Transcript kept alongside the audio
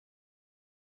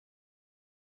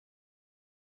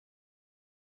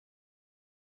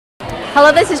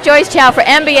Hello, this is Joyce Chow for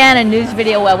MBN and News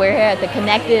Video. Well, we're here at the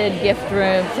Connected Gift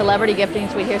Room, Celebrity Gifting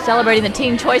Suite here, celebrating the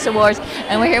Teen Choice Awards,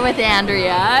 and we're here with Andrea.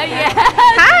 Yes.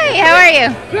 Hi, how are you?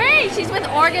 Great. She's with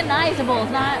Organizables.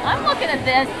 Now, I'm looking at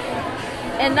this,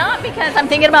 and not because I'm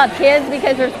thinking about kids,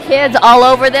 because there's kids all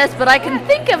over this, but I can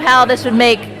think of how this would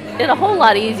make it a whole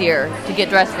lot easier to get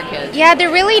dressed for kids. Yeah, they're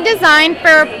really designed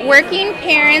for working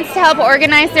parents to help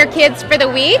organize their kids for the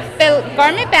week. The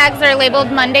garment bags are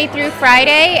labeled Monday through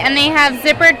Friday, and they have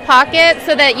zippered pockets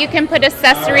so that you can put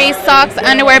accessories, socks,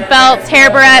 underwear, belts, hair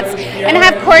barrettes, and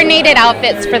have coordinated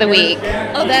outfits for the week.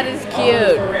 Oh, that is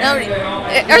cute. Now,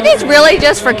 are these really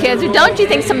just for kids? Don't you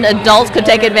think some adults could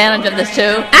take advantage of this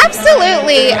too?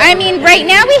 Absolutely. I mean, right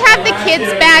now we have the kids'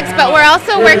 bags, but we're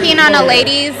also working on a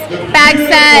ladies' bag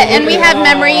set, and we have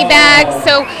memory bags,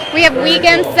 so we have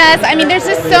weekend sets. I mean, there's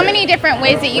just so many different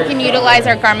ways that you can utilize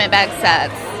our garment bag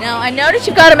sets. Now, I noticed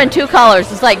you've got them in two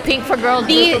colors. It's like pink for girls,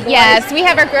 blue for boys. Yes, we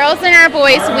have our girls and our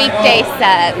boys weekday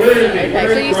sets. Okay,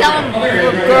 so you sell them for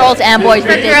girls and boys?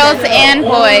 For girls and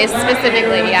boys,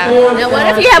 specifically, yeah. Now, what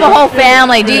if you have a whole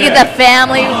family? Do you get the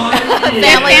family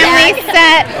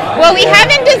set? Well, we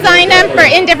haven't designed them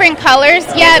in different colors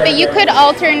yet, but you could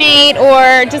alternate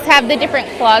or just have the different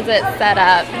closets set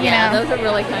up. You know, those are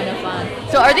really kind of fun.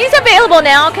 So, are these available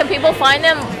now? Can people find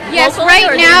them? Yes,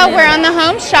 right now we're on the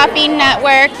Home Shopping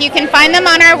Network. You can find them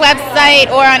on our website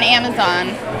or on Amazon.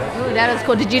 Ooh, that is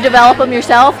cool. Did you develop them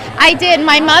yourself? I did.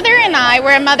 My mother and I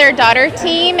were a mother-daughter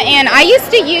team, and I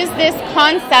used to use this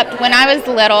concept when I was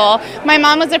little. My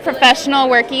mom was a professional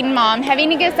working mom, having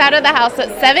to get out of the house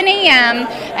at 7 a.m.,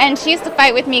 and she used to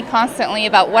fight with me constantly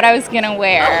about what I was going to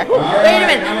wear. Wait a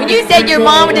minute. When you said your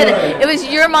mom did it, it was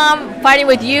your mom fighting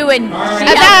with you and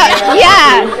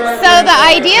yeah. So the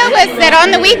idea was that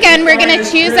on the weekend we're going to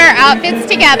choose our outfits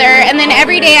together, and then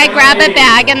every day I grab a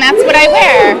bag, and that's what I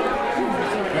wear.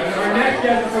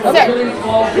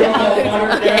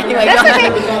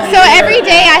 So every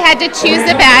day I had to choose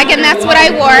a bag, and that's what I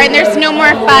wore, and there's no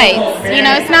more fights. You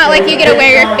know, it's not like you get to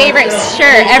wear your favorite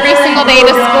shirt every single day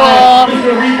to school,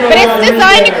 but it's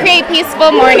designed to create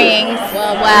peaceful mornings.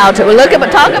 Well, wow.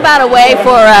 Talk about a way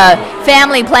for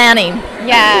family planning.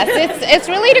 Yes, it's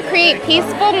really to create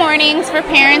peaceful mornings for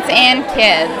parents and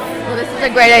kids. Well, this is a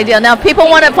great idea. Now, if people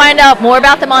want to find out more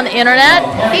about them on the internet,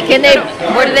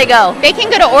 where do they go? They can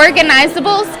go to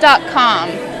Organizables.com.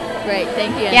 Great,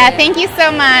 thank you. Yeah, thank you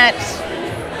so much.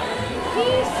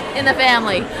 Peace in the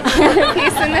family.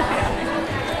 Peace in the family.